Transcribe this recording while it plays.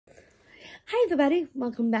Hi everybody,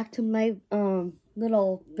 welcome back to my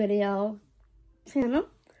little video channel.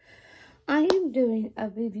 I am doing a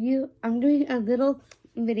review. I'm doing a little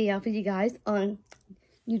video for you guys on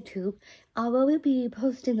YouTube. I will be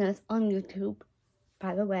posting this on YouTube,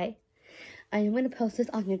 by the way. I am going to post this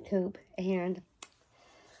on YouTube, and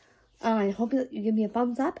I hope you give me a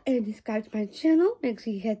thumbs up and subscribe to my channel. Make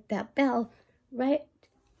sure you hit that bell right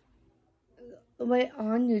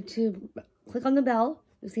on YouTube. Click on the bell.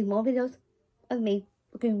 You'll see more videos of me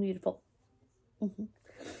looking beautiful.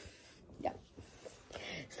 Yeah.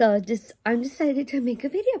 So I'm decided to make a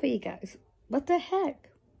video for you guys. What the heck?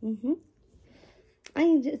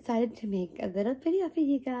 I decided to make a little video for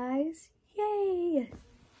you guys. Yay!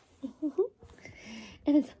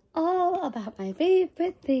 And it's all about my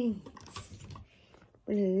favorite things.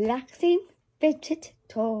 Relaxing fidget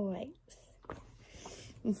toys.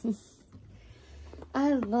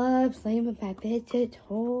 I love playing with my fidget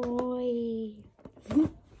toy.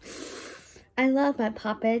 I love my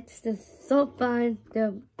puppets. They're so fun.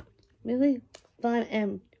 They're really fun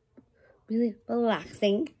and really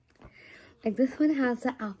relaxing. Like this one has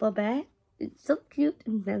the alphabet. It's so cute,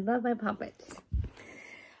 and I love my puppets.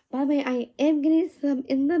 By the way, I am getting some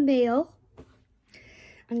in the mail.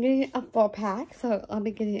 I'm getting a 4-pack, so I'll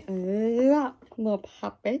be getting a lot more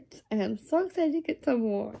puppets, and I'm so excited to get some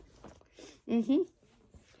more.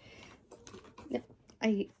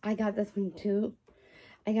 I got this one too.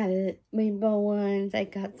 I got rainbow ones. I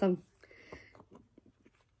got some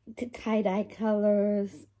tie-dye colors.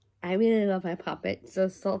 I really love my puppets. They're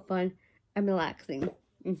so fun and relaxing.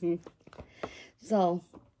 So,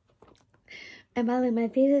 and by the way, my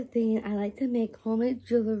favorite thing, I like to make homemade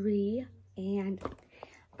jewelry, and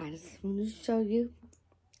I just want to show you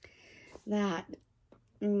that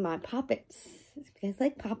my puppets. If you guys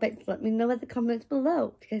like puppets, let me know in the comments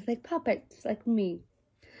below. If you guys like puppets like me.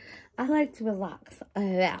 I like to relax a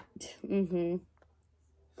lot.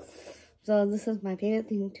 So this is my favorite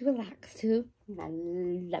thing to relax to. And I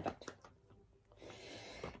love it.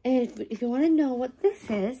 And if you want to know what this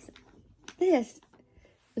is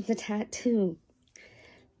a tattoo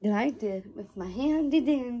that I did with my handy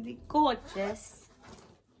dandy gorgeous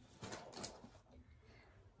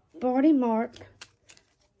Body Mark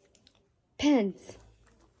pens.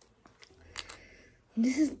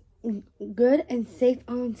 This is good and safe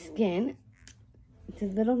on skin. It's a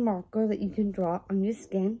little marker that you can draw on your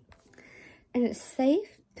skin, and it's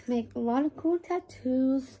safe to make a lot of cool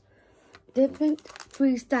tattoos, different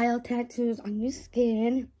freestyle tattoos on your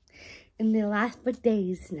skin, and they last for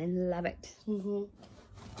days, and I love it.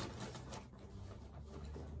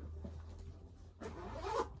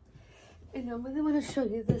 And I really want to show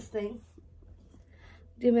you this thing.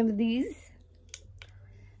 Do you remember these?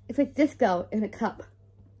 It's like disco in a cup.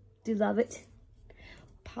 Do you love it?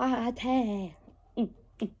 Party.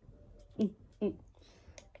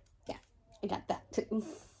 Yeah, I got that too.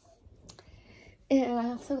 And I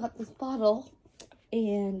also got this bottle,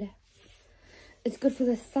 and it's good for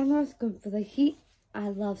the summer, it's good for the heat. I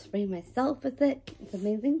love spraying myself with it. It's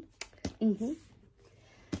amazing.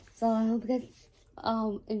 So I hope you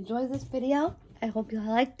guys enjoy this video. I hope you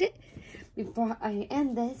liked it. Before I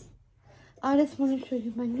end this, I just want to show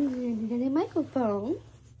you my new handy microphone.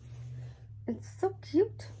 It's so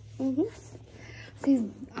cute. See,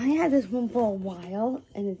 I had this one for a while,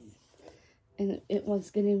 and it was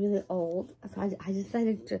getting really old, so I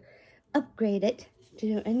decided to upgrade it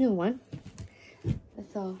to a new one.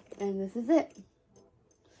 So, and this is it.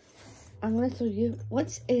 I'm gonna show you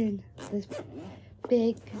what's in this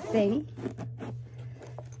big thing.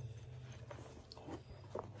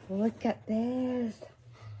 Look at this.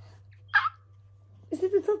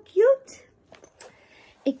 Isn't it so cute?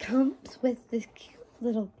 It comes with this cute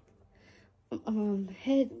little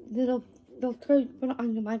little filter you put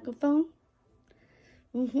on your microphone.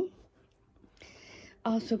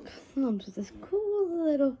 Also comes with this cool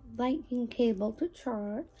little lightning cable to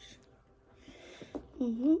charge.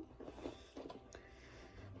 And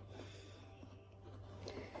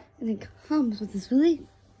it comes with this really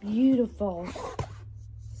beautiful,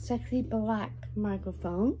 sexy black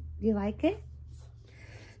microphone. Do you like it?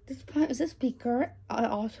 This part is a speaker.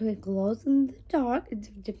 Also, it glows in the dark. It's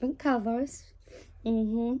different colors.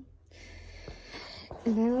 And I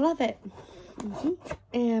love it.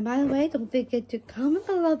 And by the way, don't forget to comment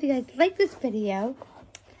below if you guys like this video.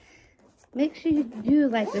 Make sure you do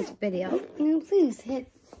like this video. And please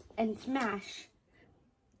hit and smash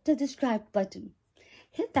the subscribe button.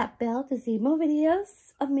 Hit that bell to see more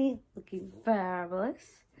videos of me looking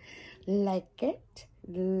fabulous. Like it.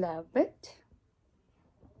 Love it.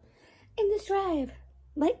 And subscribe.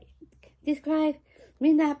 Like, subscribe,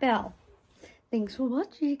 ring that bell. Thanks for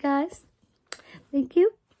watching, you guys. Thank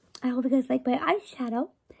you. I hope you guys like my eyeshadow.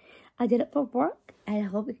 I did it for work. And I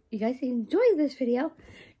hope you guys enjoyed this video.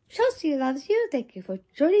 Chelsea loves you. Thank you for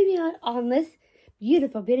joining me on this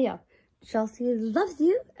beautiful video. Chelsea loves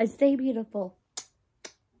you and stay beautiful.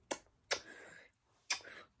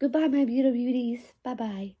 Goodbye, my beautiful beauties.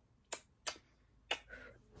 Bye-bye.